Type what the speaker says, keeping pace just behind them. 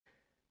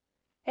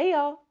Hey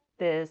y'all,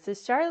 this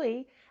is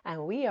Charlie,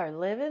 and we are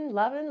living,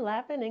 loving,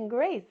 laughing in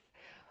grace.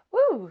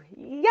 Woo!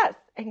 Yes,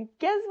 and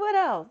guess what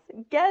else?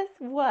 Guess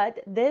what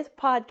this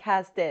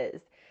podcast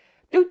is?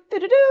 Do do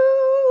do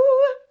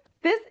do!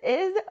 This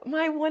is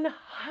my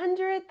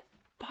 100th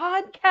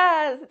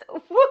podcast.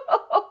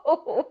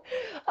 Whoa!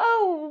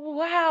 Oh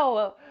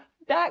wow!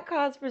 That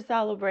calls for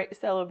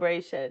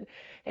celebration.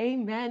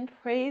 Amen.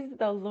 Praise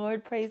the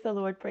Lord. Praise the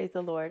Lord. Praise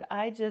the Lord.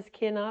 I just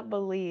cannot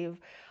believe,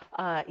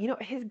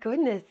 His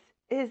goodness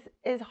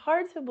is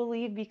hard to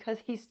believe because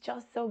He's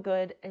just so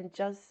good and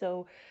just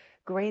so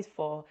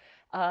graceful.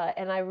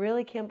 And I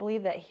really can't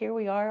believe that here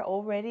we are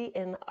already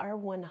in our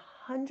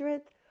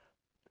 100th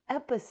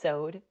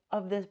episode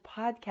of this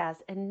podcast.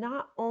 And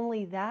not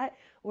only that,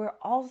 we're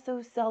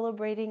also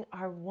celebrating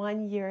our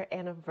 1 year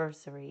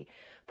anniversary.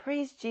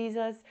 Praise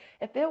Jesus.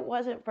 If it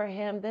wasn't for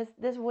him,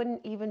 this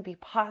wouldn't even be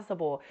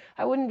possible.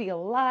 I wouldn't be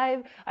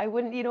alive. I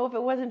wouldn't, if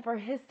it wasn't for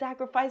his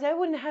sacrifice, I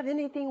wouldn't have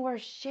anything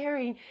worth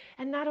sharing.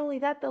 And not only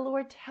that, the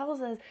Lord tells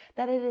us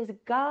that it is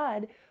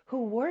God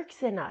who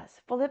works in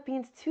us.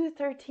 Philippians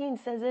 2:13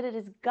 says that it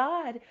is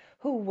God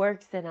who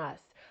works in us,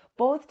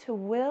 both to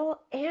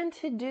will and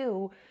to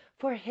do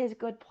for his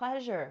good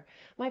pleasure.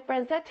 My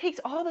friends, that takes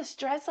all the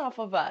stress off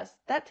of us.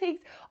 That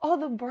takes all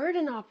the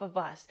burden off of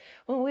us.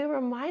 When we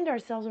remind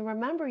ourselves and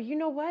remember, you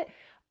know what?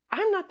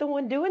 I'm not the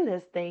one doing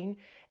this thing.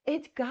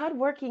 It's God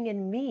working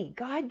in me.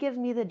 God gives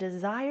me the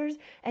desires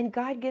and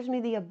God gives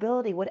me the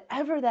ability,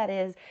 whatever that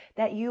is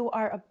that you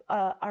are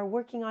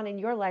working on in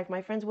your life,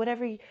 my friends,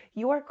 whatever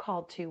you're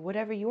called to,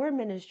 whatever your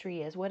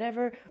ministry is,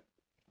 whatever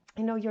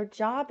your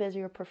job is,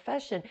 your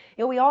profession.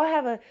 We all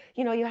have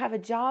you have a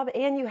job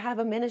and you have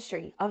a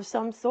ministry of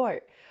some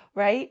sort,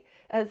 right?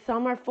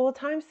 Some are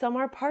full-time, some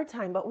are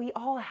part-time, but we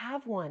all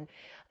have one.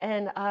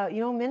 And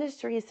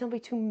ministry is simply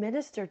to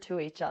minister to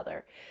each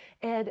other.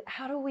 And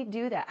how do we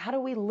do that? How do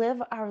we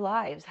live our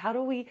lives? How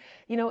do we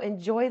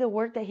enjoy the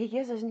work that he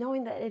gives us,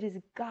 knowing that it is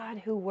God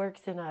who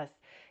works in us?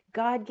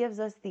 God gives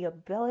us the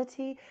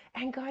ability,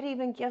 and God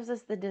even gives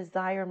us the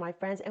desire, my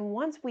friends. And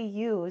once we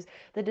use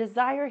the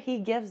desire he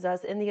gives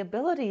us and the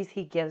abilities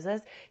he gives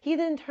us, he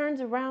then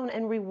turns around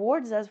and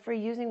rewards us for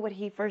using what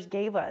he first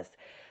gave us.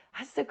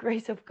 That's the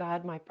grace of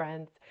God, my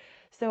friends.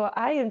 So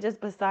I am just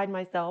beside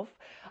myself.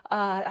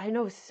 I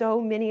know so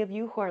many of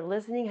you who are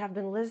listening have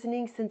been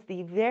listening since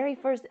the very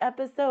first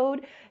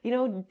episode,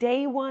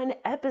 day one,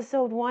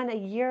 episode one, a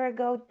year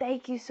ago.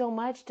 Thank you so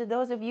much to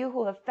those of you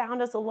who have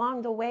found us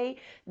along the way.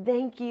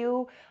 Thank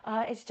you.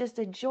 It's just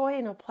a joy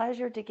and a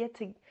pleasure to get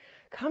to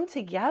come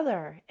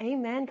together.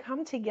 Amen.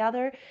 Come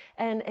together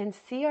and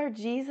see our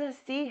Jesus,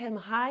 see him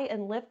high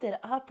and lifted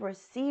up,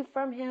 receive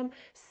from him,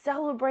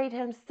 celebrate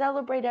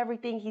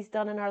everything he's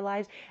done in our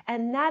lives.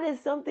 And that is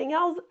something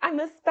else I'm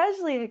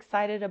especially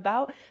excited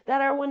about,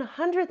 that our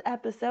 100th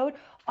episode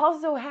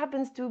also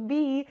happens to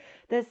be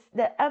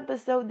the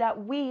episode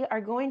that we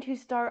are going to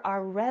start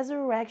our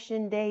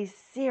Resurrection Day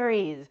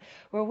series,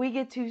 where we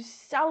get to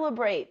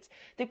celebrate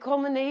the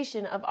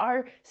culmination of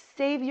our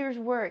Savior's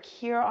work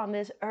here on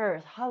this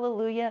earth.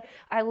 Hallelujah.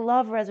 I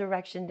love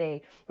Resurrection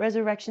Day,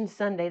 Resurrection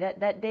Sunday,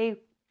 that day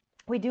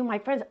we do, my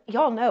friends.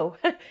 Y'all know,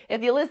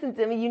 if you listen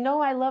to me,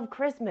 I love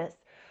Christmas.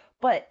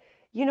 But,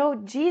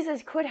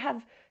 Jesus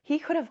he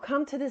could have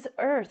come to this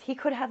earth. He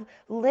could have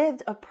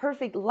lived a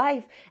perfect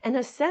life and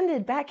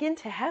ascended back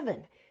into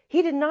heaven.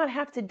 He did not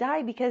have to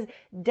die, because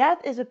death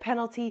is a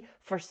penalty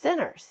for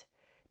sinners.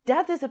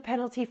 Death is a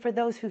penalty for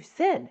those who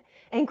sin.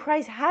 And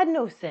Christ had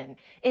no sin.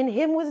 In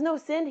him was no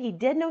sin. He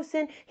did no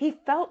sin. He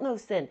felt no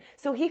sin.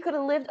 So he could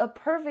have lived a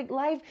perfect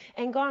life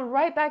and gone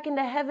right back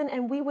into heaven,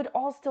 and we would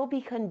all still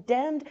be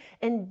condemned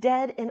and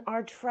dead in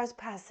our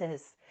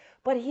trespasses.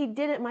 But he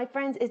didn't, my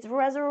friends. It's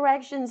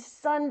Resurrection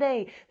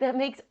Sunday that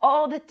makes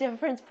all the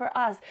difference for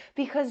us,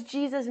 because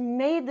Jesus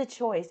made the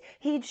choice.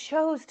 He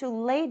chose to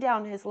lay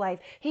down his life.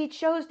 He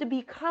chose to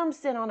become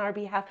sin on our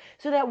behalf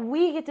so that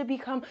we get to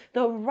become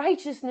the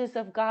righteousness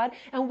of God,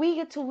 and we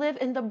get to live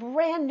in the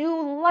brand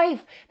new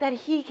life that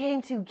he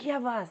came to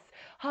give us.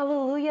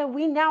 Hallelujah.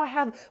 We now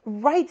have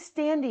right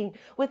standing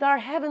with our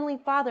Heavenly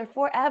Father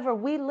forever.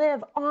 We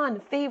live on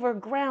favor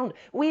ground.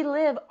 We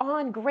live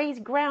on grace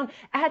ground,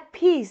 at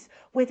peace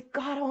with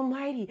God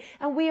Almighty.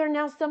 And we are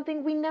now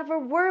something we never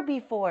were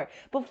before.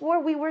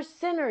 Before we were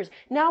sinners.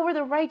 Now we're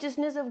the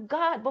righteousness of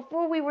God.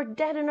 Before we were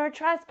dead in our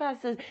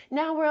trespasses.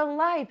 Now we're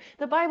alive.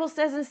 The Bible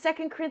says in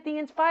 2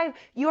 Corinthians 5,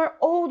 your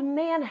old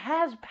man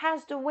has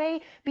passed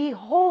away.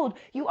 Behold,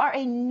 you are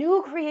a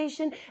new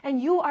creation,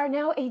 and you are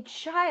now a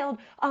child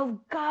of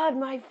God,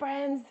 my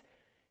friends.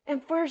 In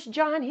 1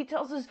 John, he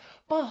tells us,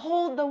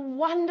 behold the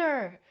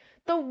wonder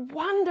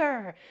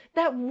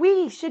that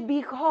we should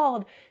be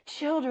called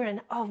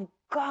children of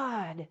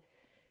God.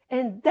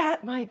 And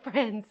that, my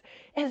friends,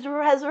 is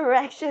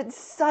Resurrection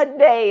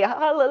Sunday.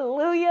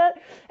 Hallelujah.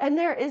 And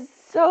there is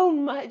so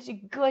much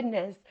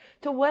goodness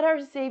to what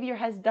our Savior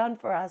has done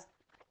for us.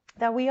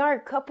 that we are a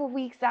couple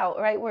weeks out,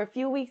 right? We're a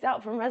few weeks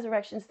out from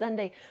Resurrection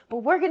Sunday,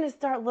 but we're going to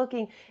start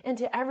looking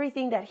into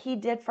everything that he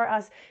did for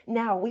us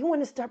now. We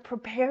want to start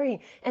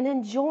preparing and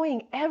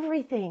enjoying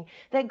everything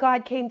that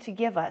God came to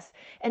give us.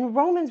 In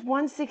Romans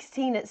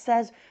 1:16, it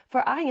says,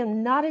 "For I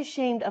am not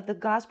ashamed of the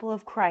gospel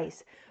of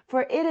Christ,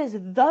 for it is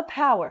the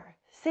power."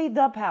 Say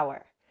the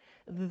power.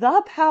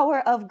 The power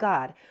of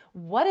God.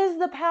 What is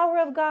the power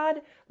of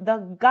God? The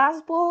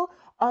gospel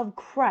of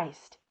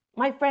Christ.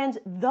 My friends,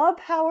 the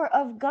power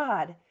of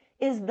God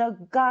is the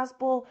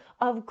gospel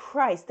of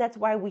Christ. That's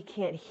why we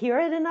can't hear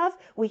it enough.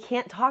 We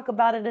can't talk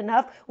about it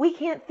enough. We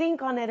can't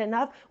think on it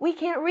enough. We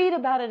can't read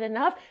about it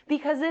enough,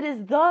 because it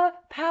is the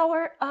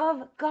power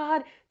of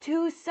God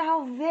to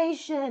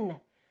salvation.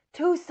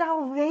 To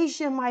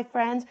salvation, my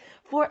friends,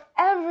 for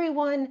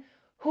everyone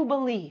who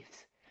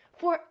believes.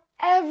 For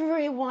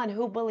everyone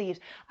who believes.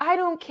 I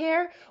don't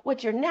care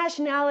what your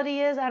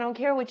nationality is. I don't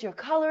care what your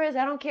color is.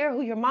 I don't care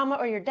who your mama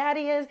or your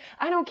daddy is.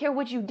 I don't care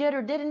what you did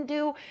or didn't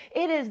do.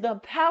 It is the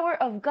power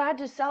of God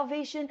to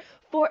salvation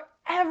for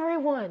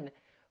everyone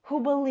who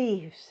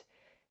believes.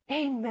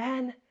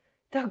 Amen.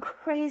 The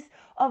grace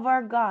of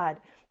our God.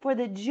 For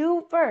the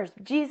Jew first,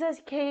 Jesus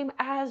came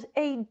as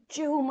a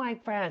Jew, my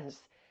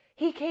friends.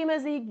 He came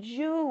as a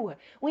Jew.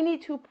 We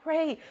need to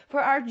pray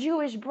for our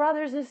Jewish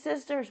brothers and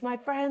sisters, my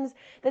friends,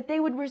 that they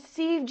would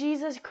receive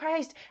Jesus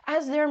Christ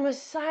as their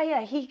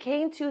Messiah. He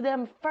came to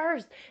them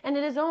first, and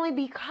it is only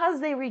because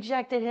they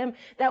rejected him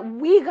that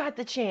we got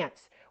the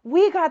chance.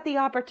 We got the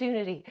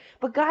opportunity.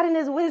 But God in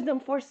his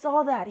wisdom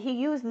foresaw that. He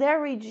used their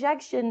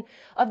rejection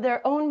of their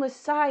own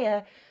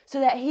Messiah so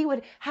that he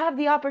would have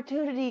the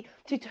opportunity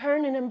to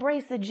turn and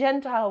embrace the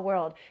Gentile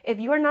world. If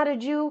you're not a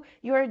Jew,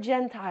 you're a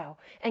Gentile.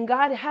 And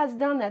God has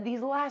done that.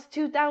 These last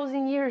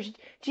 2,000 years,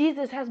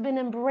 Jesus has been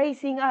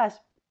embracing us.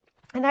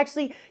 And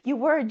actually, you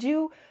were a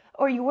Jew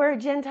or you were a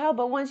Gentile,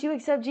 but once you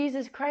accept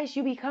Jesus Christ,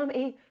 you become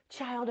a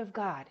child of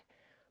God.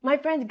 My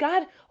friends,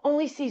 God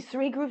only sees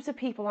 3 groups of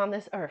people on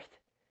this earth.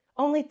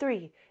 Only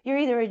 3. You're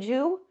either a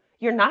Jew,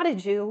 you're not a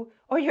Jew,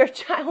 or you're a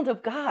child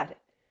of God.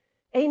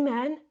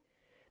 Amen.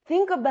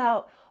 Think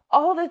about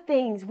all the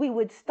things we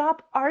would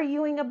stop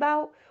arguing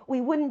about, we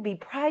wouldn't be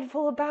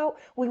prideful about,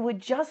 we would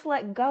just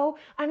let go.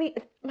 I mean,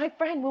 my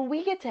friend, when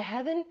we get to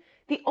heaven,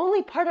 the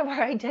only part of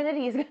our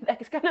identity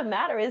that's going to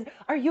matter is,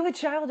 are you a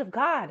child of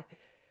God?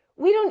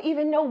 We don't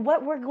even know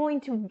what we're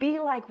going to be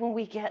like when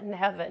we get in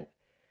heaven.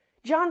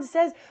 John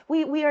says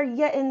we are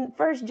yet, in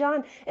 1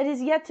 John, it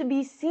is yet to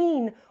be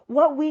seen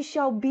what we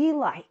shall be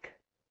like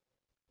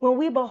when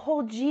we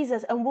behold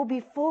Jesus, and we'll be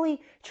fully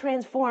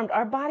transformed.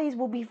 Our bodies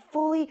will be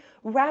fully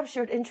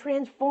raptured and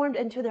transformed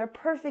into their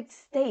perfect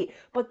state.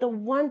 But the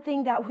one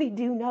thing that we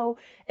do know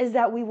is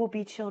that we will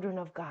be children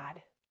of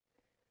God.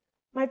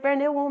 My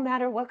friend, it won't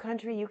matter what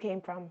country you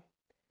came from.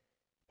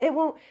 It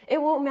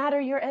won't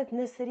matter your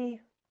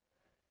ethnicity.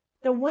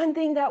 The one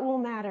thing that will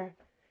matter,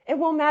 it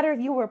won't matter if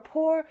you were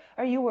poor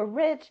or you were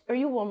rich or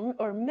you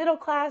were middle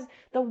class.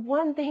 The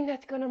one thing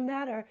that's going to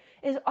matter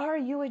is, are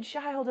you a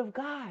child of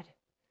God?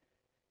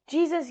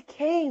 Jesus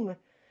came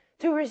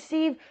to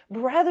receive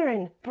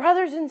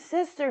brothers and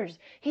sisters.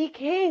 He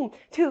came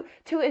to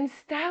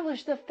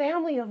establish the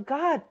family of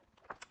God.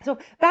 So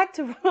back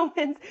to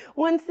Romans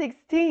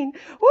 1:16.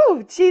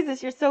 Woo,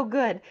 Jesus, you're so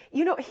good.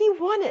 He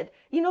wanted,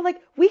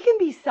 like, we can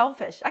be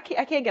selfish. I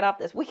can't get off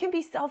this. We can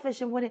be selfish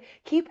and want to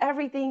keep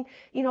everything,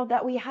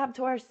 that we have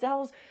to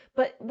ourselves.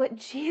 But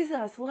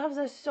Jesus loves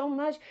us so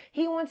much.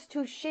 He wants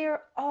to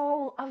share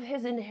all of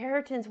his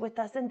inheritance with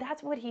us. And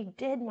that's what he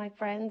did, my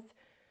friends.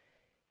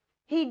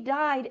 He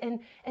died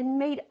and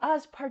made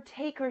us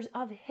partakers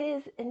of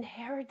his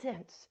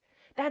inheritance.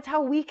 That's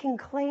how we can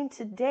claim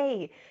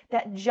today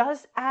that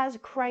just as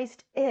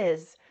Christ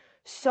is,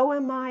 so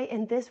am I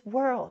in this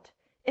world.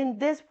 In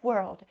this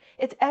world,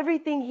 it's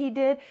everything he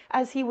did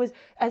as he was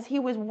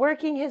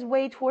working his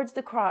way towards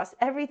the cross,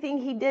 everything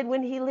he did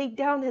when he laid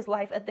down his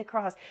life at the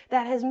cross,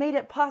 that has made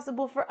it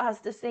possible for us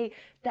to say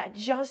that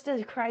just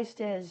as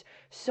Christ is,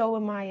 so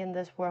am I in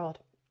this world.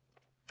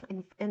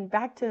 And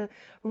back to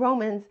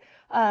Romans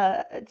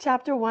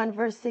chapter 1,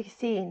 verse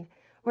 16,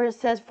 where it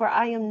says, "For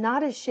I am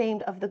not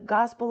ashamed of the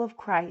gospel of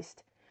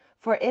Christ,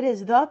 for it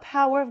is the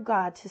power of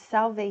God to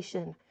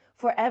salvation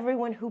for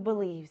everyone who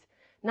believes."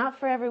 Not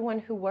for everyone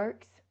who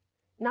works,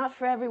 not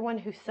for everyone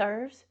who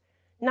serves,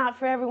 not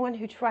for everyone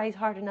who tries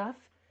hard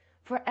enough,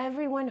 for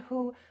everyone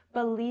who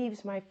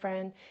believes, my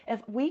friend.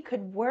 If we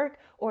could work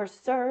or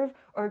serve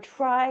or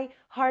try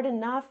hard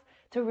enough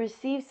to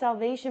receive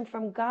salvation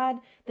from God,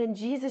 then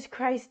Jesus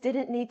Christ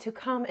didn't need to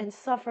come and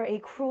suffer a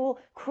cruel,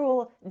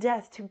 cruel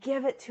death to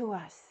give it to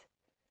us.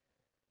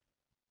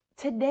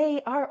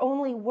 Today, our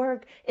only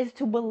work is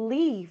to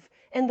believe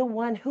in the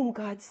one whom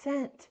God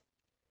sent.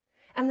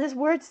 And this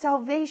word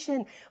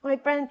salvation, my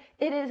friend,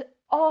 it is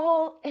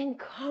all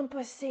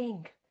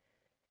encompassing.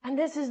 And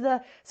this is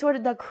the sort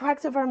of the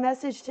crux of our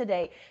message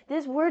today.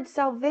 This word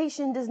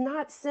salvation does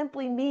not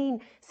simply mean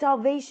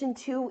salvation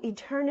to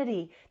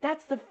eternity.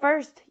 That's the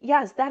first,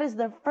 yes, that is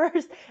the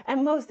first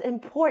and most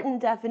important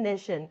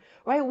definition,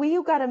 right?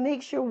 We've got to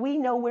make sure we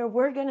know where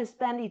we're going to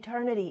spend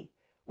eternity.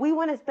 We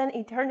want to spend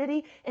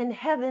eternity in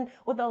heaven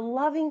with a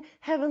loving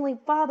heavenly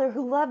Father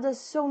who loved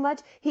us so much,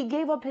 he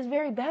gave up his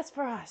very best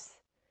for us.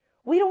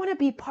 We don't want to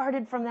be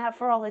parted from that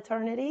for all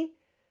eternity.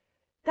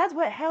 That's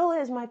what hell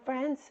is, my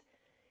friends.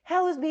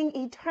 Hell is being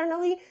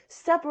eternally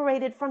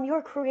separated from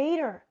your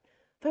Creator,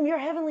 from your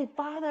Heavenly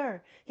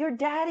Father, your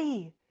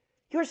Daddy,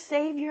 your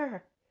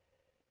Savior.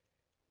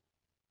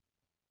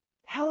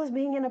 Hell is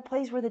being in a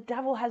place where the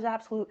devil has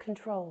absolute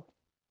control.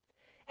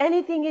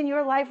 Anything in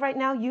your life right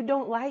now you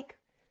don't like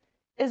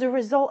is a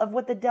result of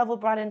what the devil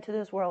brought into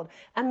this world.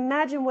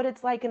 Imagine what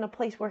it's like in a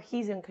place where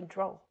he's in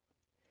control.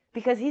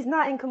 Because he's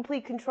not in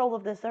complete control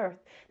of this earth.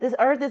 This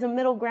earth is a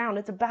middle ground.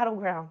 It's a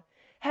battleground.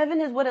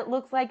 Heaven is what it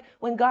looks like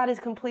when God is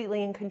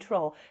completely in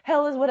control.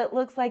 Hell is what it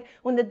looks like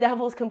when the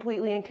devil is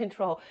completely in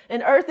control.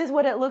 And earth is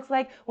what it looks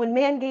like when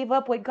man gave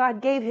up what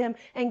God gave him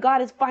and God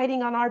is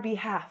fighting on our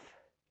behalf.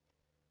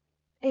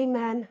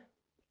 Amen.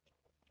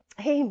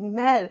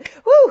 Amen.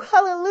 Woo,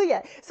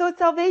 hallelujah. So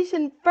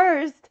salvation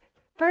first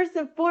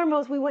and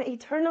foremost, we want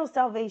eternal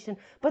salvation.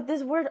 But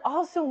this word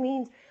also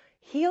means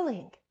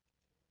healing,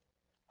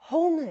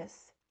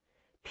 wholeness,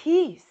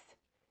 peace.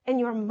 In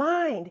your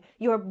mind,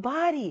 your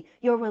body,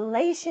 your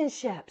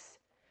relationships.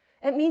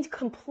 It means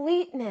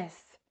completeness.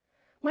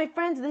 My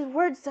friends, this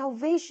word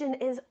salvation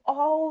is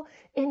all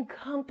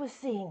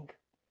encompassing.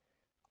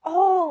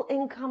 All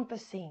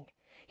encompassing.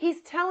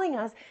 He's telling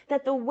us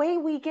that the way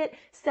we get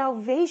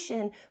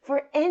salvation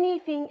for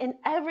anything and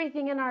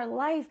everything in our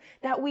life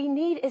that we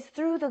need is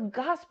through the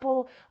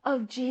gospel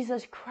of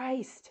Jesus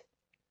Christ.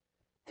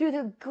 Through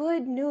the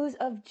good news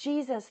of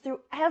Jesus,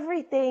 through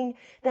everything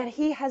that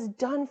he has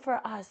done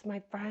for us,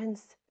 my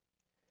friends.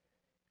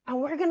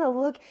 And we're going to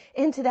look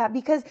into that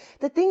because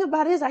the thing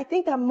about it is, I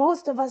think that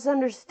most of us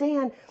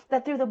understand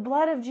that through the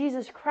blood of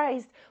Jesus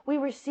Christ, we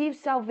receive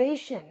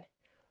salvation.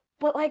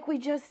 But like we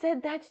just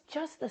said, that's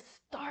just the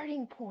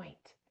starting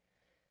point.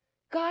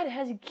 God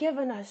has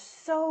given us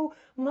so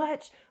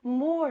much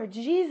more.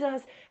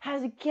 Jesus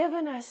has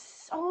given us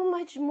so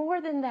much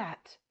more than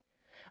that.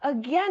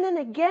 Again and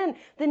again,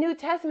 the New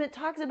Testament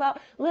talks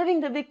about living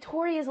the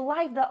victorious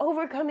life, the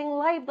overcoming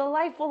life, the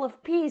life full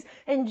of peace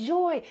and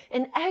joy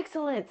and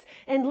excellence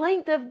and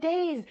length of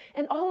days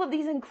and all of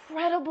these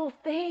incredible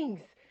things.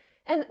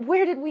 And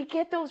where did we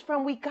get those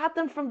from? We got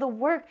them from the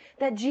work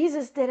that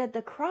Jesus did at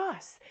the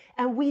cross.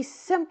 And we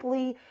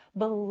simply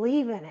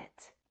believe in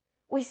it.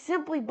 We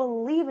simply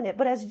believe in it.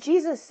 But as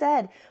Jesus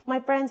said, my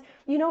friends,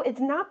 you know,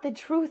 it's not the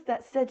truth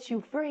that sets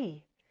you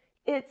free.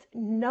 It's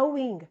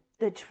knowing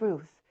the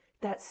truth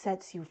that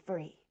sets you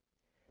free.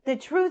 The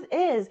truth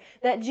is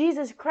that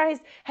Jesus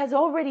Christ has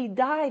already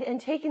died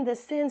and taken the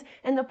sins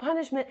and the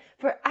punishment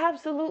for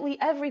absolutely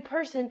every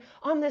person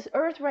on this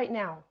earth right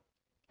now.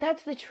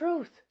 That's the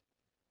truth.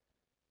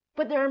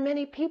 But there are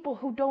many people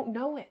who don't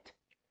know it.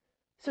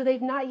 So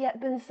they've not yet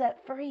been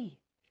set free.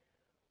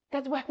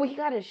 That's why we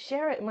got to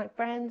share it, my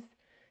friends.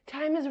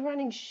 Time is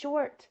running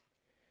short.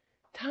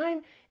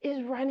 Time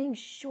is running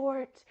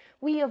short.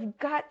 We have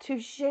got to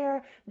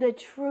share the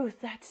truth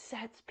that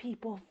sets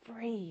people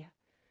free.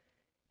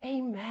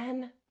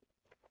 Amen.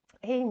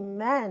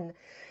 Amen.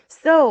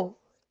 So,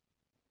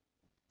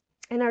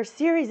 in our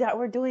series that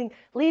we're doing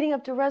leading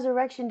up to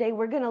Resurrection Day,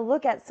 we're going to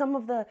look at some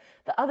of the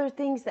other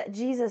things that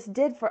Jesus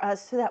did for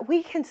us so that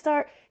we can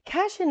start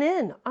cashing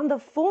in on the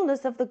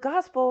fullness of the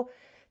gospel,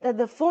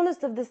 the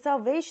fullness of the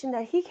salvation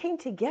that he came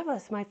to give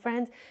us, my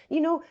friends.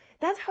 You know,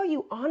 that's how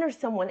you honor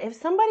someone. If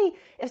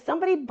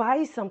somebody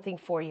buys something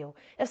for you,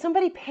 if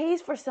somebody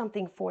pays for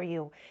something for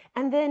you,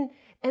 and then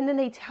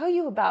they tell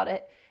you about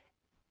it,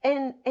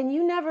 and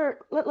you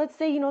never, let's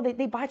say, you know,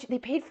 they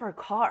paid for a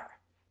car.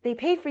 They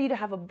paid for you to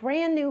have a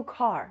brand new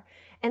car,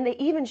 and they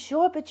even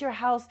show up at your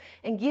house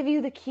and give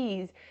you the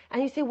keys,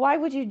 and you say, why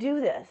would you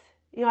do this?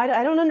 You know,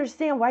 I don't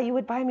understand why you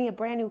would buy me a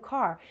brand new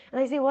car. And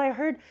I say, well, I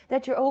heard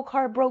that your old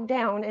car broke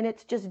down and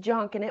it's just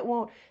junk and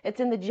it's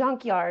in the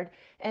junkyard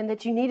and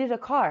that you needed a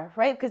car,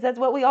 right? Because that's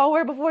what we all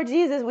were before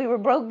Jesus. We were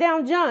broke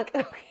down junk.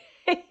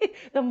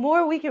 The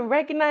more we can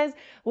recognize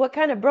what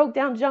kind of broke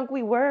down junk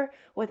we were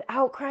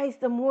without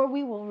Christ, the more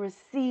we will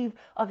receive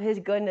of his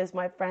goodness,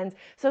 my friends.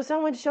 So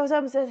someone shows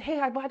up and says, hey,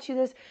 I bought you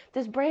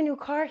this brand new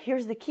car.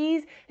 Here's the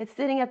keys. It's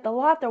sitting at the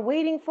lot. They're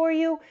waiting for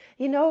you.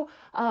 You know,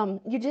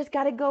 you just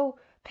got to go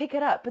pick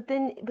it up. But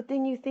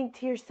then you think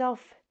to yourself,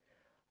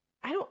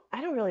 I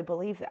don't really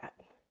believe that.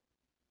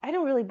 I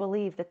don't really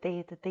believe that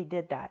they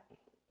did that.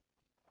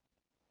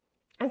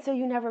 And so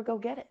you never go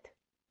get it.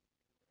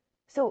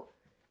 So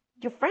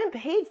your friend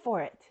paid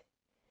for it.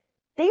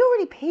 They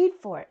already paid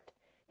for it.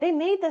 They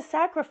made the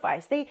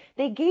sacrifice.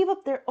 They gave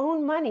up their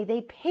own money.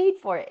 They paid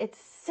for it. It's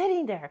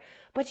sitting there,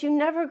 but you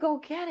never go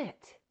get it.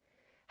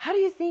 How do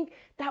you think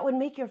that would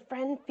make your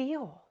friend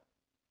feel?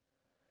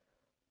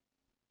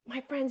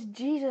 My friends,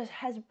 Jesus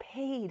has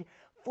paid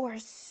for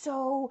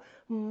so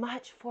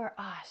much for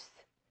us.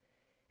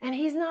 And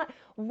he's not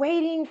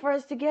waiting for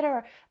us to get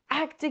our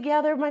act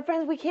together. My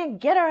friends, we can't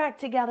get our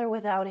act together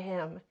without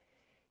him.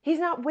 He's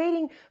not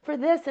waiting for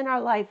this in our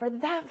life or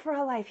that for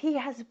our life. He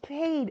has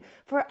paid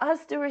for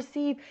us to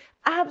receive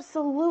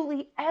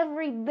absolutely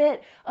every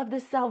bit of the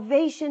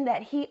salvation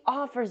that he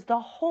offers, the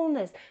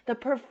wholeness, the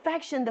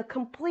perfection, the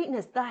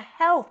completeness, the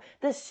health,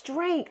 the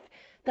strength,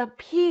 the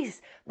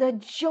peace, the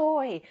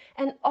joy.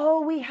 And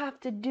all we have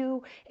to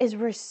do is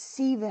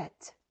receive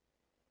it.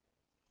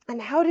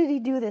 And how did he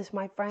do this,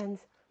 my friends?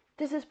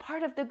 This is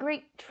part of the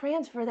great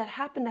transfer that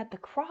happened at the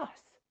cross.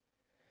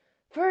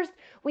 First,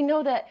 we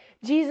know that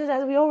Jesus,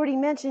 as we already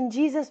mentioned,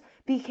 Jesus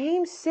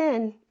became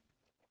sin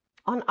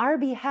on our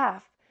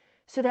behalf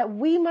so that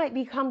we might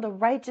become the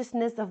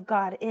righteousness of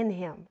God in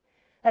him.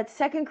 That's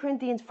 2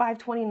 Corinthians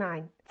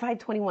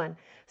 5:21.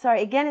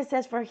 Again, it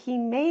says, for he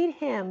made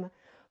him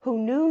who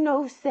knew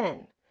no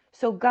sin.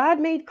 So God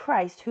made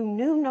Christ, who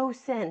knew no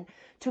sin,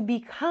 to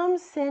become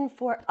sin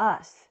for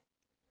us.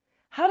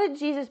 How did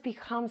Jesus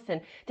become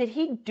sin? Did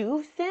he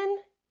do sin?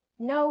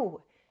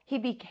 No, he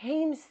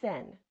became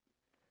sin,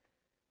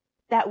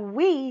 that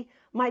we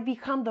might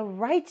become the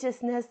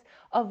righteousness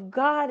of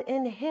God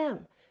in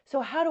him.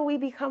 So how do we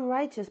become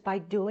righteous? By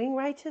doing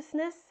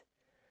righteousness?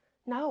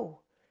 No.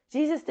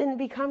 Jesus didn't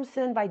become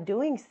sin by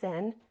doing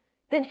sin.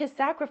 Then his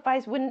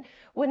sacrifice wouldn't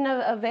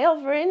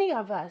avail for any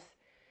of us.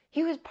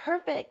 He was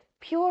perfect,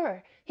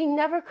 pure. He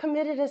never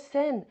committed a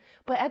sin.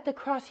 But at the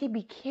cross, he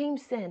became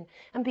sin.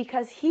 And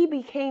because he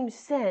became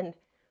sin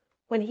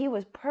when he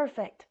was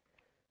perfect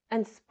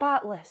and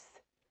spotless,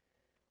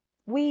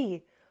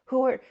 we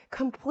who are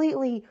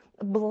completely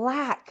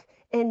black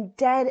and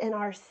dead in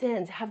our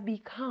sins have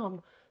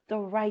become the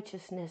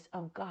righteousness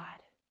of God.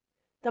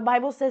 The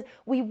Bible says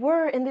we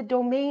were in the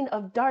domain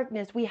of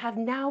darkness. We have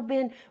now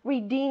been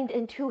redeemed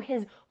into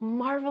his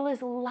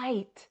marvelous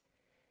light.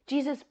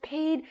 Jesus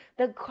paid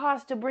the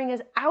cost to bring us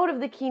out of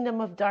the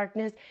kingdom of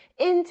darkness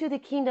into the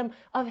kingdom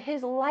of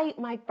his light,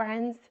 my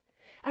friends.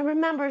 And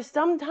remember,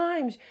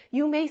 sometimes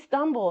you may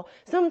stumble,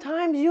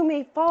 sometimes you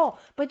may fall,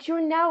 but you're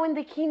now in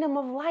the kingdom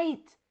of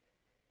light.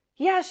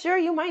 Yeah, sure,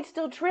 you might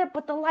still trip,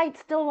 but the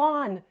light's still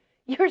on.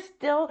 You're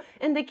still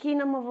in the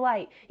kingdom of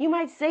light. You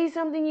might say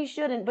something you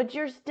shouldn't, but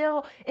you're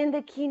still in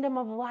the kingdom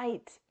of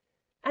light.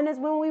 And it's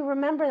when we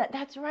remember that,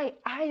 that's right,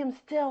 I am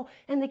still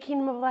in the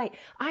kingdom of light.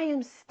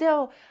 I'm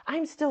still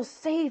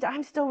saved.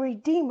 I'm still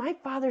redeemed. My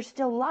Father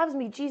still loves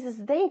me. Jesus,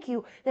 thank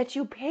you that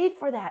you paid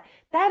for that.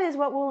 That is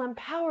what will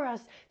empower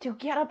us to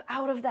get up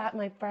out of that,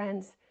 my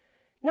friends.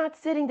 Not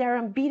sitting there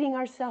and beating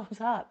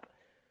ourselves up,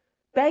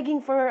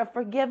 begging for a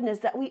forgiveness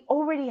that we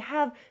already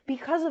have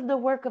because of the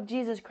work of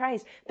Jesus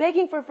Christ.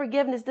 Begging for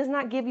forgiveness does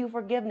not give you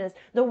forgiveness.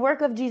 The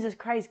work of Jesus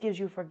Christ gives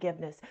you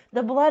forgiveness.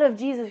 The blood of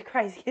Jesus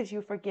Christ gives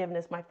you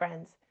forgiveness, my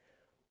friends.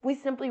 We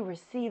simply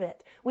receive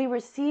it. We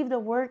receive the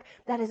work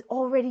that is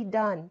already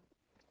done.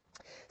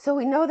 So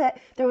we know that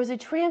there was a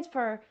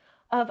transfer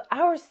of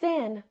our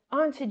sin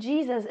onto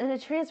Jesus and a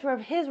transfer of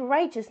his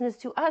righteousness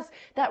to us.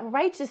 That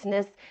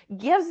righteousness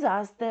gives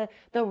us the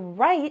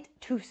right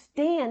to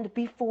stand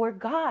before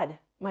God,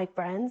 my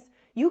friends.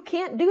 You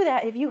can't do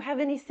that if you have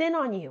any sin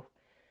on you.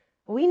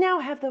 We now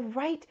have the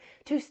right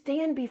to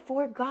stand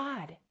before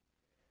God.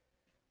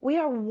 We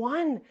are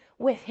one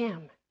with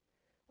him.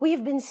 We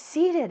have been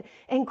seated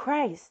in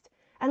Christ.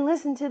 And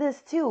listen to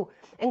this too.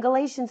 In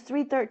Galatians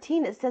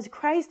 3:13, it says,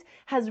 Christ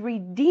has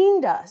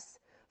redeemed us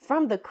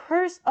from the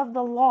curse of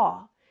the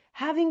law,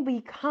 having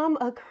become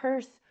a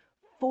curse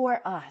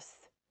for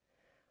us.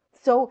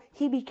 So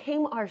he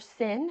became our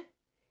sin,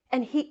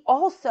 and he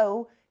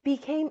also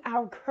became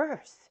our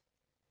curse.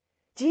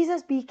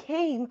 Jesus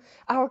became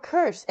our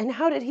curse. And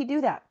how did he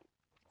do that?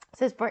 It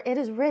says, for it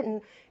is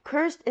written,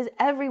 cursed is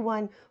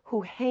everyone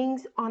who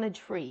hangs on a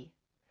tree.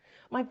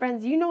 My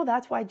friends, you know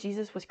that's why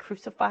Jesus was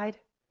crucified.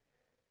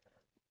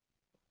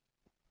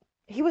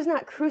 He was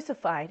not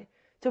crucified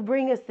to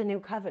bring us the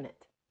new covenant.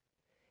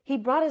 He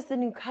brought us the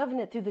new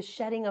covenant through the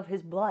shedding of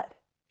his blood.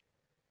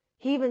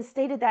 He even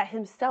stated that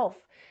himself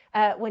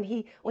when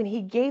he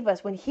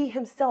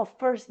himself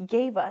first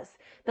gave us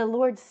the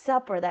Lord's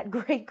Supper, that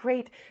great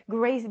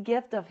grace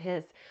gift of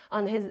his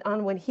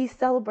on when he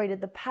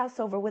celebrated the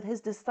Passover with his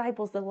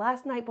disciples the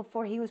last night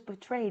before he was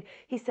betrayed.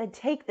 He said,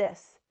 take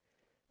this.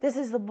 This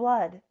is the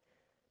blood,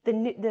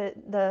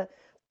 the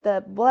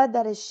blood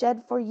that is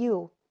shed for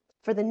you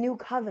for the new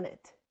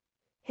covenant.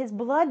 His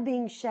blood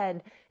being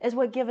shed is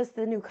what gives us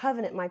the new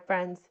covenant, my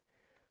friends.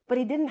 But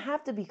he didn't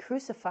have to be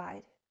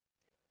crucified.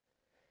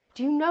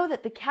 Do you know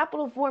that the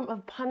capital form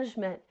of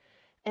punishment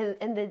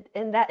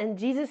in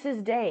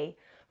Jesus' day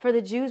for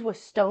the Jews was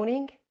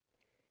stoning?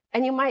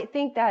 And you might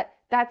think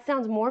that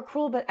sounds more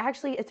cruel, but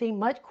actually it's a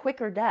much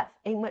quicker death,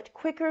 a much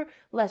quicker,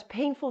 less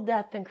painful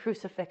death than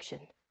crucifixion.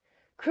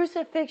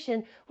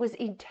 Crucifixion was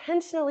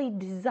intentionally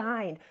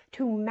designed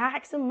to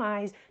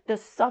maximize the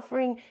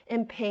suffering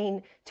and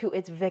pain to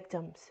its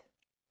victims.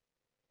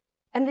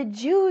 And the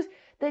Jews,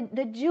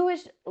 the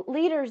Jewish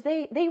leaders,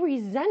 they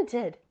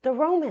resented the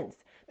Romans.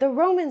 The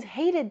Romans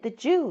hated the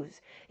Jews.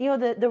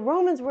 The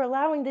Romans were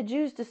allowing the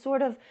Jews to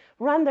sort of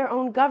run their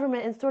own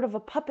government in sort of a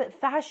puppet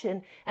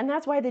fashion. And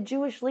that's why the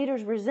Jewish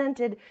leaders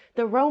resented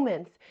the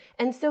Romans.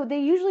 And so they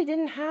usually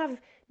didn't have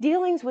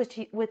dealings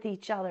with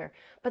each other.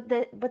 But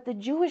the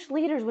Jewish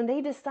leaders, when they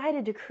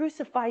decided to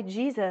crucify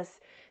Jesus,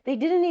 they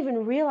didn't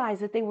even realize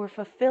that they were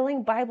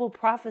fulfilling Bible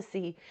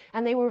prophecy,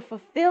 and they were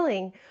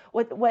fulfilling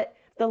what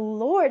the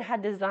Lord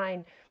had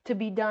designed to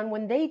be done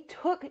when they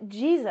took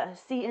Jesus.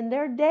 See, in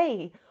their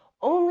day,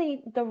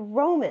 only the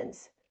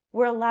Romans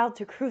were allowed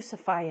to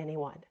crucify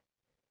anyone.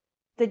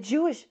 The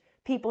Jewish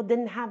people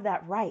didn't have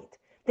that right.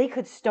 They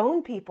could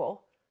stone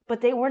people, but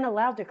they weren't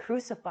allowed to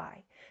crucify.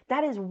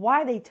 That is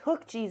why they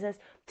took Jesus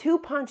to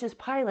Pontius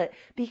Pilate,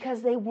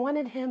 because they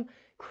wanted him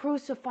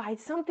crucified,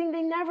 something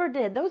they never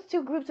did. Those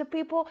two groups of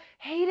people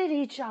hated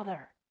each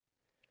other.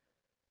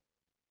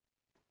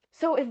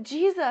 So if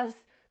Jesus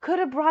could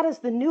have brought us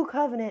the new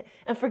covenant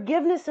and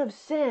forgiveness of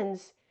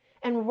sins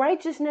and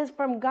righteousness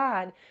from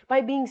God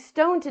by being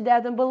stoned to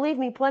death, and believe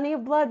me, plenty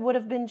of blood would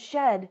have been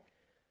shed,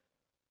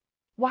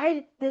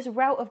 why this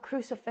route of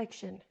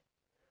crucifixion?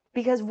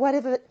 Because of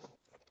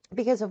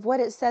what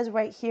it says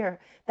right here,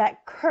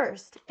 that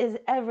cursed is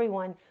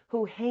everyone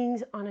who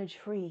hangs on a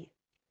tree.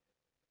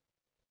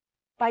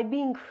 By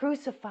being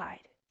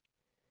crucified,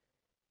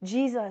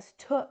 Jesus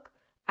took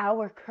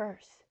our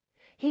curse.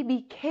 He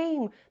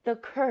became the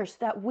curse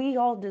that we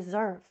all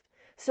deserve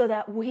so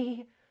that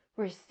we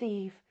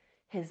receive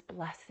his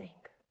blessing.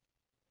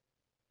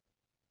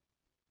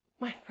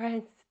 My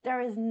friends,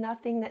 there is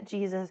nothing that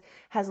Jesus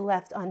has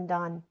left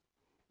undone.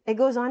 It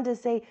goes on to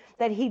say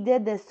that he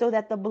did this so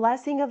that the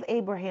blessing of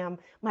Abraham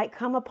might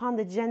come upon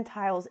the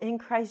Gentiles in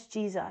Christ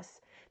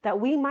Jesus, that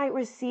we might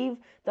receive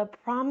the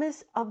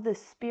promise of the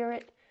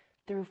Spirit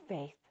through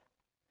faith.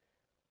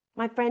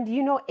 My friend, do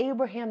you know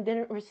Abraham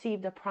didn't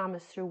receive the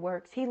promise through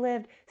works? He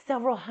lived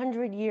several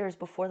hundred years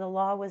before the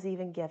law was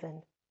even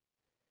given.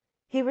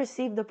 He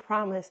received the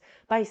promise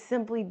by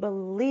simply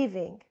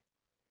believing.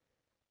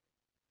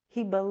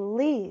 He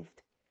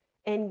believed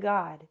in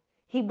God.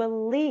 He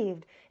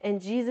believed in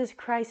Jesus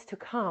Christ to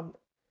come,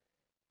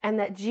 and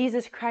that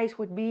Jesus Christ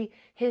would be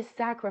his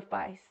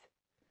sacrifice.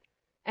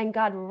 And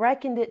God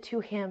reckoned it to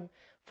him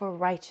for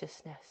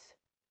righteousness.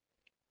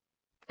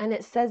 And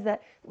it says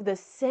that the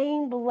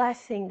same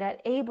blessing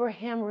that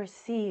Abraham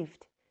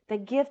received, the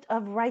gift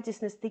of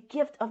righteousness, the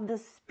gift of the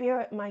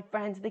Spirit, my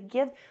friends, the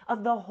gift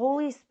of the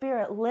Holy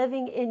Spirit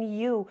living in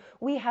you,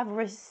 we have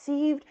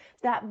received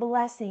that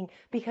blessing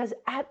because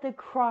at the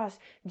cross,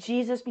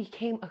 Jesus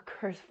became a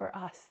curse for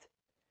us.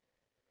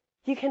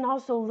 You can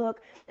also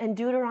look in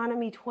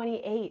Deuteronomy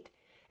 28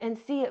 and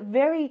see it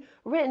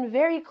written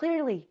very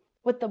clearly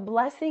what the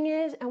blessing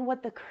is and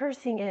what the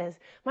cursing is.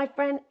 My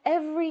friend,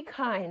 every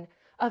kind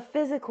of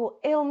physical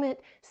ailment,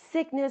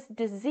 sickness,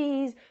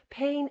 disease,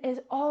 pain is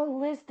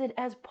all listed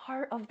as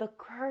part of the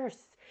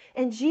curse.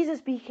 And Jesus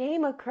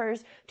became a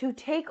curse to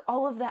take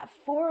all of that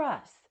for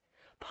us.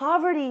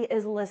 Poverty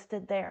is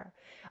listed there.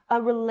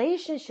 A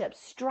relationship,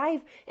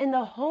 strife in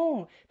the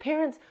home,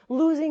 parents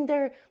losing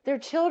their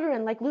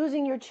children, like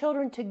losing your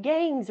children to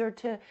gangs or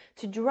to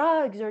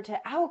drugs or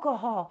to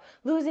alcohol,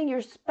 losing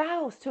your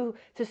spouse to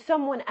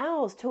someone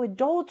else, to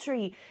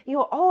adultery.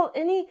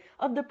 Any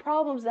of the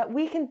problems that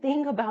we can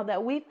think about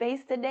that we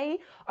face today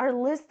are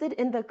listed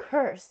in the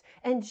curse.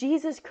 And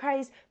Jesus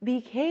Christ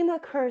became a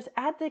curse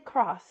at the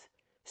cross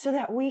so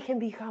that we can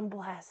become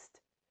blessed.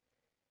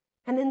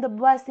 And in the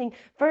blessing,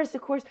 first,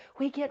 of course,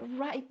 we get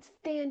right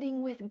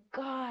standing with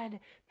God,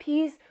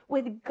 peace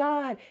with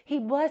God. He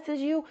blesses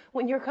you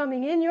when you're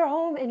coming in your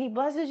home, and he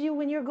blesses you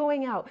when you're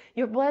going out.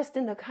 You're blessed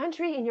in the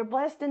country and you're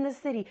blessed in the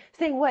city.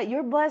 Saying what?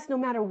 You're blessed no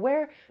matter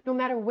where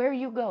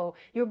you go.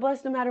 You're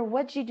blessed no matter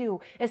what you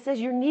do. It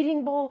says your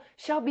kneading bowl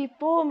shall be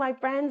full, my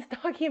friends,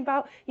 talking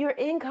about your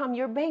income,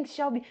 your banks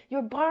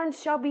your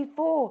barns shall be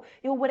full.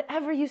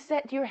 Whatever you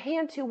set your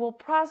hand to will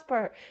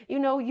prosper.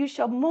 You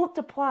shall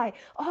multiply.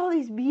 All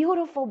these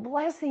beautiful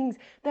blessings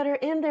that are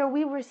in there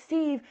we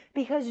receive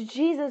because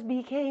Jesus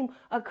became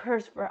a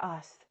curse for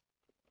us.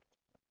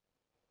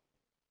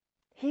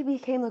 He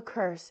became a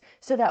curse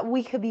so that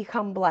we could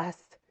become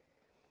blessed.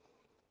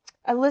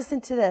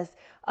 Listen to this.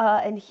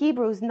 In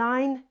Hebrews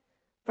 9,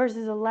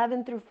 verses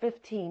 11 through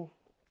 15.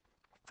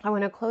 I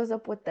want to close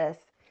up with this.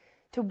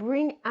 To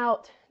bring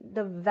out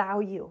the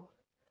value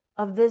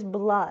of this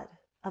blood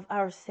of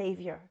our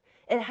Savior.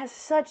 It has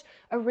such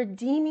a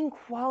redeeming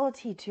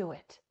quality to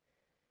it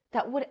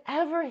that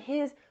whatever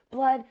his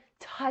blood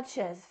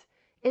touches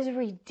is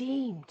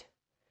redeemed.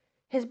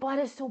 His blood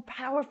is so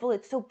powerful,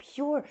 it's so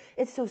pure,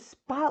 it's so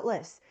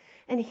spotless.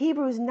 In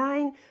Hebrews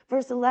 9,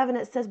 verse 11,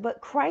 it says,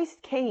 "But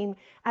Christ came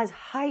as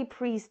high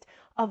priest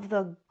of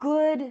the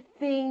good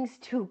things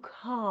to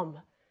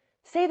come."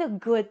 Say the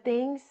good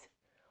things.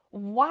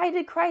 Why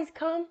did Christ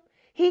come?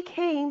 He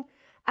came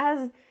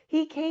as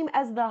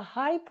the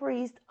high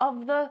priest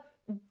of the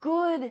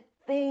good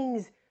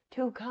things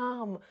to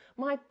come.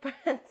 My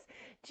friends,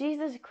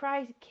 Jesus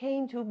Christ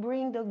came to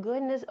bring the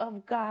goodness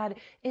of God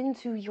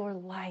into your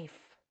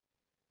life.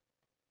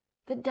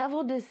 The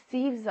devil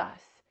deceives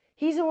us.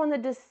 He's the one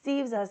that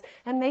deceives us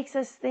and makes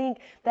us think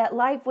that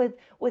life with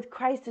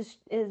Christ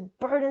is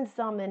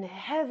burdensome and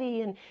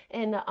heavy and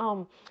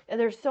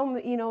there's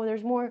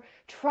there's more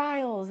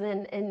trials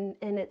and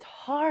it's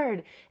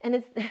hard. And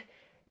it's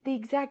the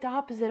exact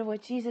opposite of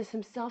what Jesus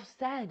himself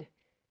said.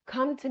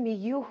 Come to me,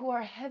 you who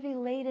are heavy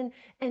laden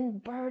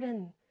and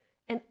burdened,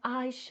 and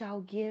I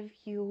shall give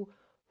you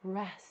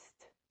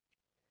rest.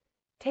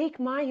 Take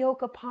my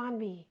yoke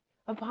upon you.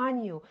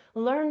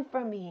 Learn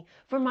from me,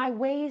 for my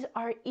ways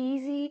are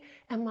easy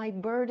and my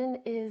burden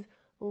is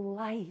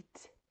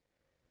light.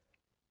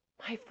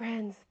 My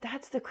friends,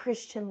 that's the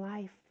Christian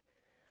life.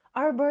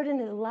 Our burden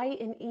is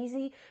light and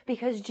easy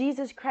because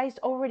Jesus Christ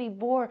already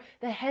bore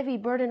the heavy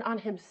burden on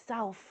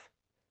himself.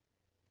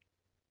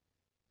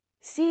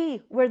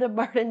 See where the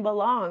burden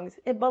belongs.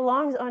 It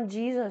belongs on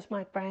Jesus,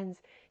 my friends.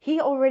 He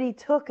already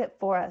took it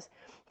for us.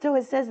 So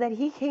it says that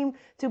he came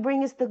to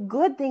bring us the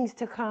good things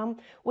to come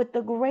with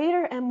the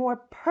greater and more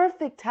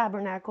perfect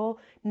tabernacle,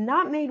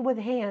 not made with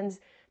hands,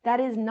 that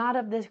is not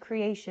of this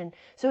creation.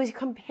 So he's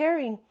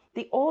comparing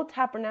the old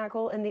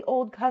tabernacle and the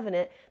old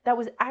covenant that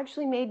was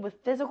actually made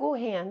with physical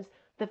hands,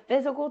 the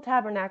physical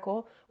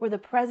tabernacle where the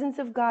presence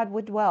of God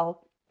would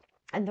dwell,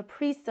 and the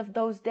priests of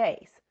those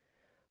days,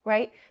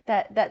 right?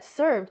 That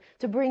served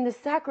to bring the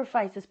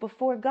sacrifices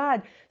before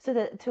God so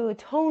that to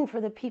atone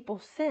for the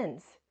people's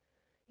sins.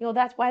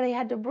 That's why they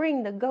had to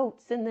bring the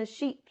goats and the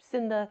sheep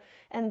and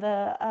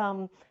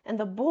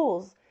the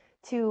bulls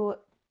to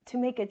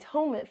make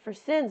atonement for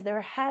sins. There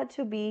had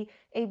to be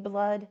a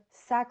blood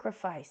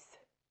sacrifice.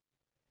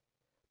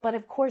 But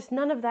of course,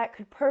 none of that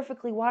could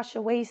perfectly wash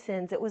away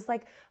sins. It was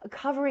like a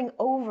covering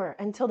over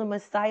until the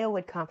Messiah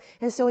would come.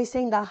 And so he's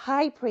saying the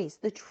high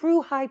priest, the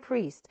true high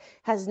priest,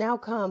 has now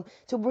come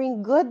to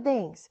bring good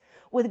things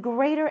with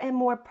greater and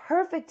more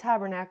perfect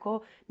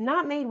tabernacle,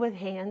 not made with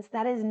hands,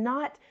 that is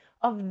not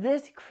of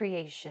this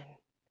creation.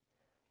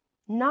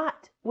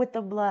 Not with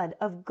the blood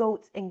of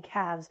goats and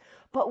calves,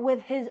 but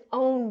with his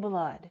own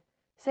blood.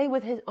 Say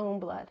with his own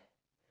blood.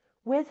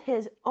 With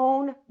his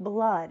own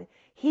blood,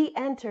 he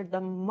entered the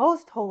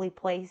most holy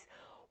place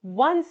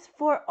once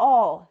for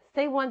all.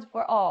 Say once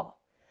for all.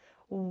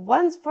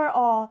 Once for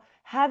all,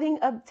 having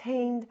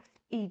obtained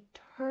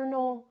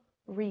eternal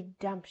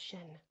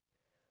redemption.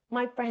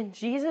 My friend,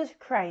 Jesus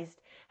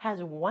Christ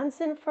has once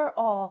and for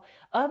all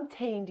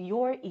obtained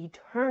your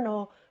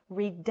eternal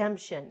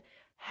redemption.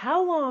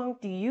 How long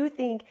do you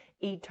think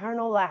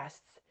eternal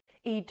lasts?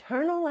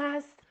 Eternal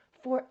lasts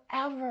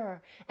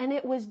forever. And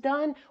it was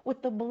done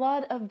with the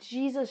blood of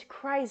Jesus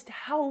Christ.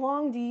 How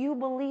long do you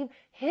believe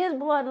his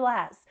blood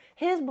lasts?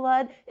 His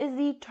blood is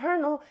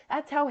eternal.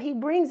 That's how he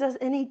brings us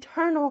an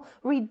eternal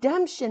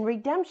redemption.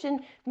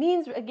 Redemption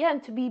means, again,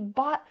 to be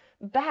bought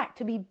back,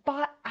 to be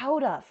bought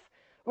out of.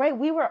 Right?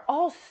 We were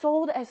all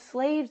sold as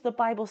slaves, the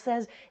Bible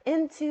says,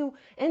 into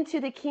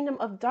the kingdom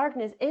of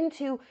darkness,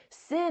 into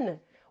sin.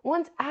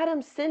 Once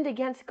Adam sinned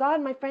against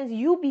God, my friends,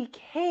 you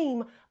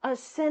became a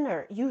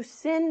sinner. You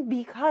sin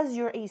because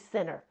you're a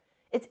sinner.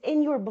 It's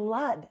in your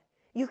blood.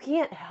 You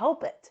can't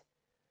help it,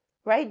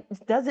 right?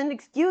 It doesn't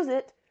excuse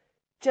it.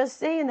 Just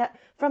saying that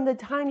from the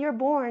time you're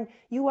born,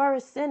 you are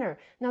a sinner.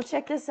 Now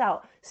check this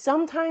out.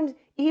 Sometimes,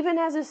 even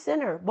as a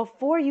sinner,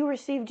 before you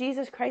receive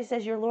Jesus Christ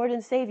as your Lord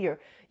and Savior,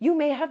 you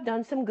may have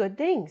done some good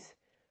things,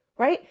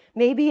 right?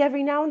 Maybe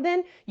every now and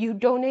then you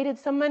donated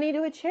some money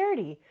to a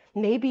charity.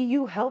 Maybe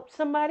you helped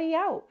somebody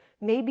out.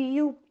 Maybe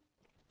you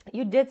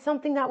did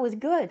something that was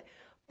good.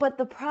 But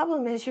the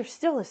problem is you're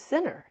still a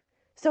sinner.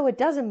 So it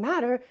doesn't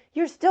matter.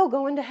 You're still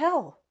going to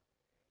hell.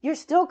 You're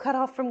still cut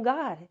off from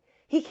God.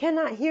 He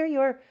cannot hear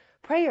your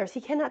prayers.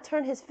 He cannot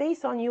turn his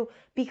face on you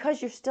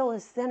because you're still a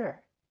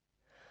sinner.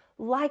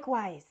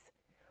 Likewise,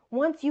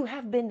 once you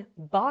have been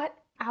bought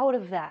out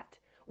of that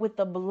with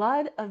the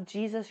blood of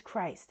Jesus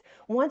Christ,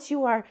 once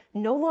you are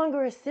no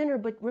longer a sinner,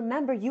 but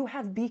remember, you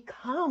have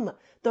become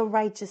the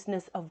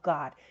righteousness of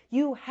God.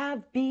 You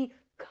have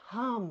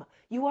become.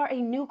 You are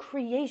a new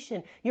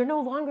creation. You're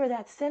no longer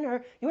that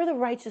sinner. You're the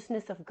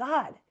righteousness of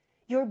God.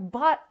 You're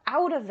bought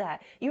out of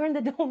that. You're in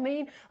the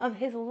domain of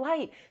his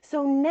light.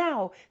 So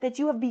now that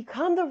you have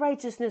become the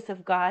righteousness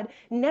of God,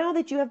 now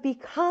that you have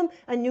become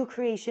a new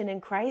creation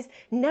in Christ,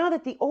 now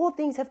that the old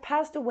things have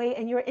passed away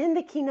and you're in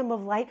the kingdom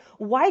of light,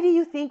 why do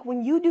you think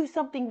when you do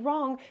something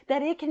wrong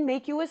that it can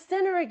make you a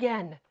sinner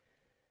again?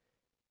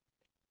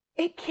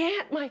 It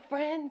can't, my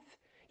friends.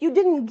 You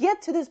didn't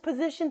get to this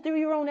position through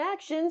your own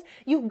actions.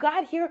 You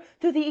got here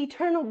through the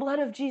eternal blood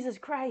of Jesus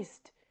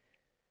Christ.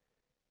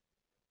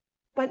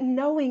 But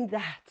knowing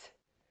that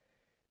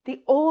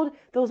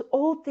those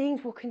old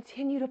things will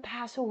continue to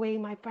pass away,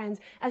 my friends,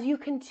 as you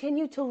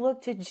continue to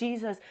look to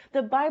Jesus.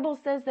 The Bible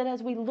says that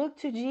as we look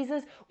to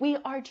Jesus, we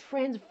are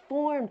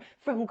transformed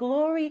from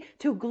glory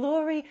to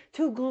glory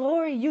to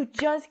glory. You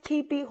just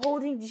keep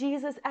beholding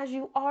Jesus as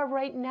you are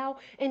right now,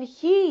 and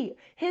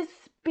his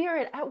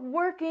Spirit at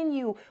work in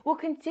you will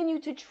continue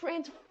to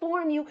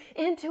transform you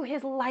into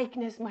his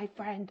likeness, my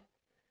friend.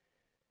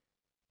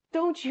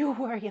 Don't you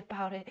worry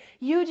about it.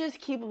 You just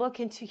keep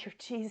looking to your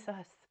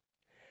Jesus.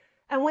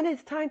 And when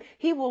it's time,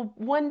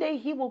 one day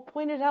he will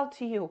point it out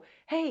to you.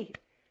 Hey,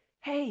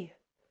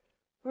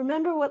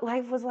 remember what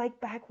life was like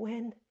back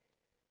when?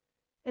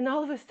 And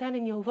all of a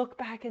sudden you'll look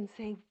back and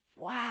say,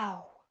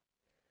 wow,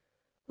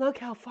 look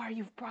how far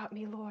you've brought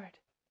me, Lord.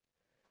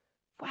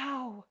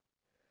 Wow,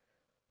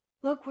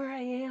 look where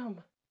I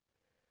am.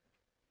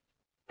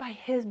 By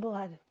his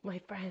blood, my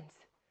friends,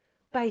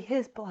 by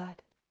his blood.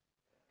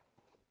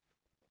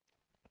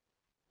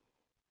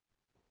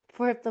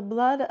 For if the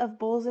blood of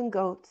bulls and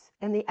goats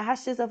and the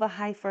ashes of a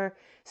heifer,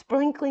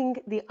 sprinkling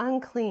the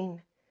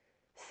unclean,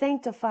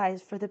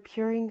 sanctifies for the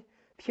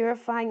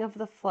purifying of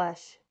the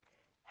flesh,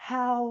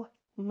 how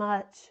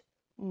much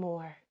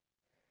more?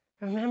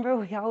 Remember,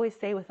 we always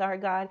say with our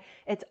God,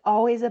 it's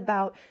always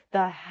about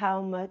the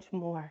how much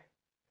more.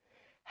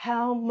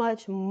 How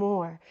much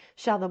more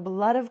shall the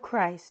blood of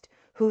Christ,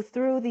 who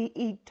through the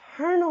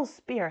eternal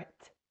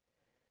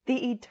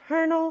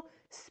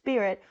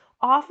Spirit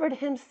offered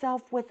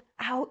himself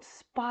without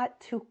spot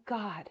to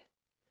God.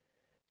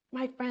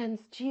 My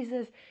friends,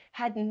 Jesus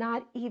had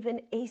not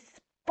even a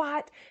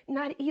spot,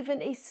 not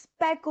even a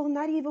speckle,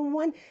 not even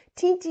one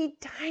teeny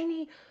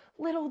tiny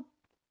little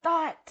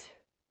dot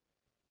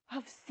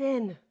of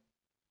sin,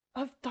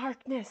 of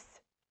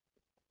darkness.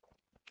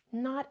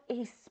 Not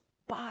a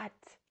spot.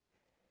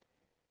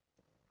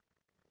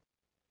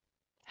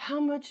 How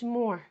much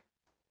more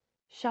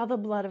shall the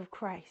blood of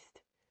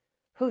Christ,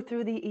 who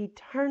through the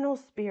eternal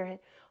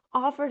Spirit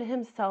offered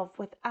himself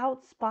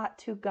without spot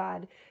to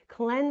God,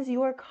 cleanse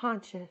your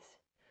conscience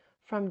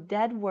from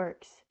dead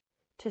works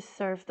to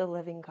serve the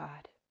living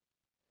God?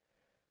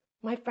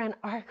 My friend,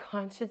 our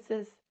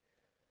consciences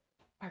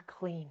are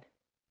clean.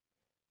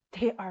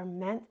 They are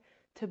meant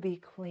to be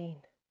clean.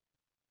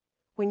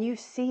 When you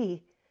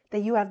see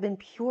that you have been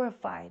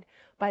purified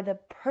by the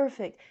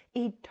perfect,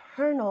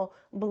 eternal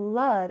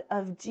blood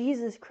of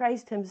Jesus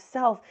Christ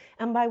himself,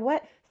 and by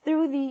what?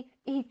 Through the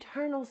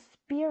eternal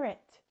Spirit.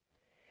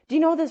 Do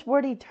you know this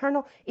word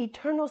eternal?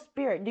 Eternal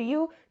Spirit. Do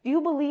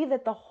you believe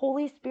that the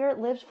Holy Spirit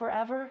lives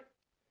forever?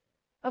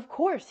 Of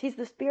course, he's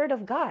the Spirit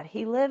of God.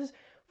 He lives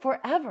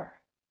forever.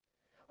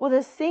 Well,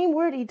 the same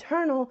word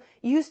eternal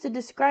used to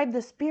describe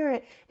the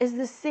Spirit is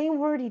the same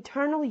word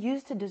eternal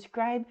used to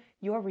describe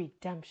your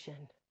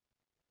redemption.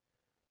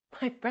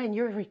 My friend,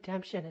 your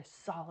redemption is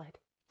solid.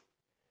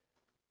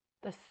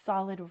 The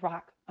solid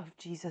rock of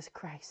Jesus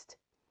Christ.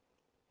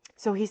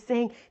 So he's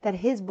saying that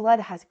his blood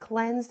has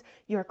cleansed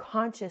your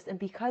conscience. And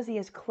because he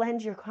has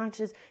cleansed your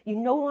conscience, you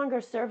no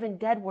longer serve in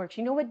dead works.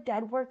 You know what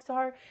dead works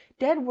are?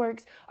 Dead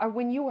works are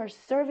when you are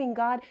serving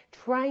God,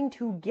 trying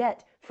to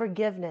get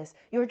forgiveness.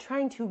 You're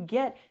trying to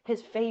get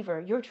his favor.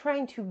 You're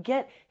trying to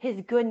get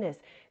his goodness.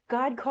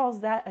 God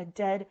calls that a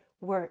dead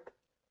work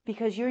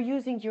because you're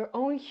using your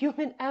own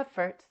human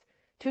efforts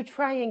to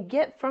try and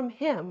get from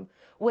him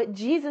what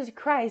Jesus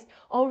Christ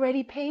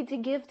already paid to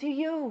give to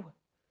you.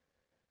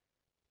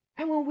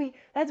 And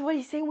that's what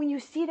he's saying, when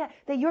you see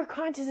that your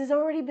conscience has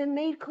already been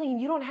made clean,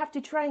 you don't have to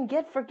try and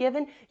get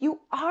forgiven. You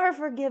are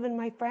forgiven,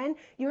 my friend.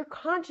 Your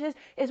conscience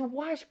is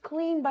washed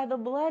clean by the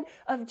blood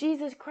of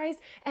Jesus Christ.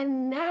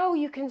 And now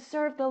you can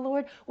serve the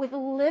Lord with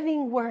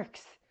living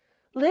works.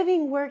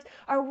 Living works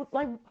are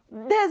like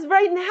this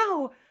right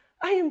now.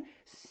 I am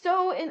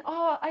so in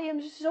awe. I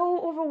am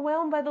so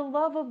overwhelmed by the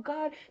love of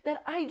God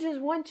that I just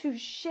want to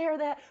share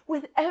that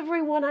with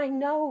everyone I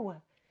know.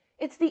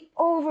 It's the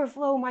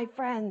overflow, my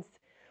friends.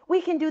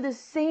 We can do the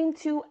same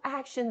two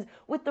actions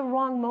with the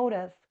wrong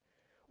motive.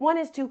 One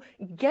is to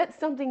get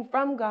something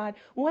from God.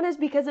 One is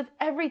because of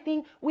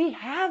everything we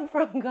have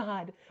from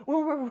God.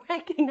 When we're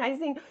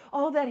recognizing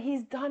all that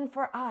he's done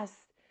for us.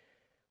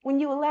 When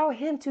you allow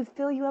him to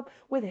fill you up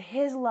with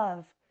his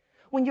love.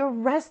 When you're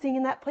resting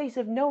in that place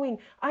of knowing,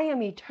 I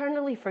am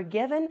eternally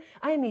forgiven,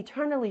 I am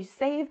eternally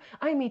saved,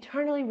 I am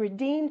eternally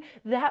redeemed,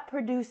 that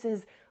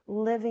produces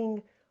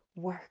living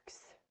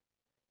works.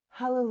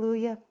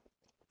 Hallelujah.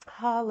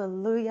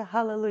 Hallelujah.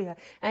 Hallelujah.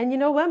 And you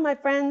know what, my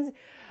friends?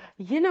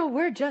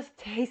 We're just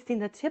tasting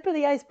the tip of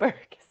the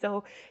iceberg.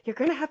 So you're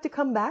going to have to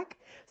come back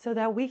so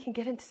that we can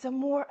get into some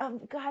more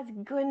of God's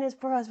goodness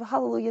for us.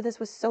 Hallelujah. This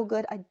was so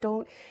good. I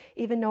don't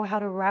even know how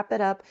to wrap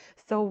it up.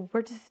 So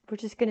we're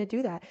just going to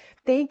do that.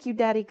 Thank you,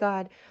 Daddy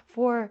God,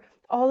 for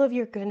all of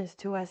your goodness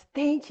to us.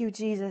 Thank you,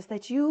 Jesus,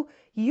 that you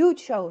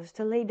chose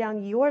to lay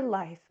down your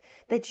life,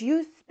 that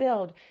you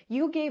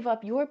gave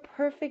up your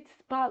perfect,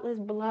 spotless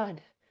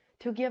blood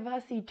to give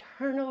us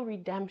eternal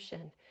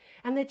redemption,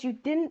 and that you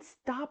didn't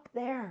stop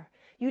there.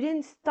 You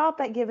didn't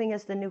stop at giving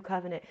us the new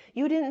covenant.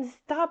 You didn't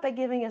stop at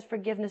giving us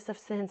forgiveness of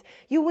sins.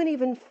 You went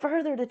even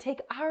further to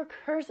take our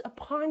curse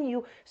upon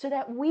you so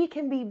that we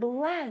can be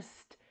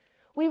blessed.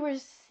 We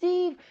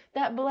receive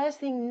that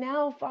blessing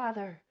now,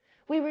 Father.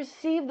 We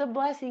receive the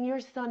blessing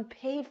your son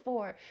paid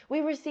for. We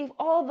receive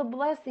all the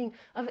blessing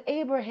of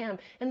Abraham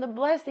and the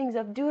blessings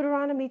of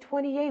Deuteronomy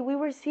 28. We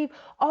receive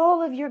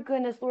all of your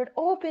goodness, Lord.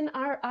 Open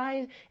our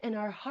eyes and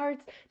our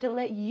hearts to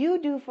let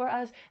you do for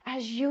us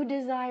as you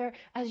desire,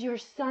 as your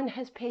son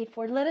has paid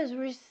for. Let us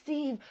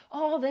receive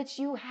all that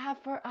you have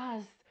for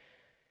us.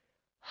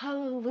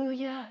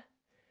 Hallelujah.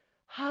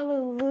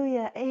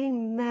 Hallelujah.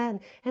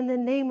 Amen. In the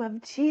name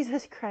of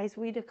Jesus Christ,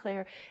 we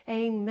declare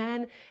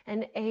amen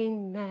and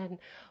amen.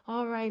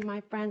 All right,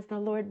 my friends, the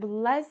Lord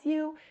bless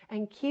you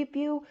and keep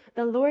you.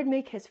 The Lord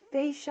make his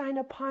face shine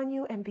upon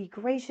you and be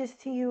gracious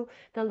to you.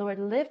 The Lord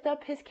lift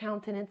up his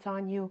countenance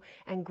on you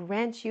and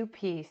grant you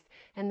peace.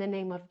 In the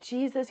name of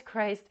Jesus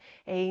Christ,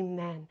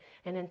 amen.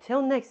 And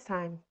until next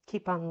time,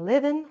 keep on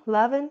living,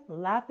 loving,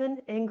 laughing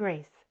in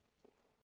grace.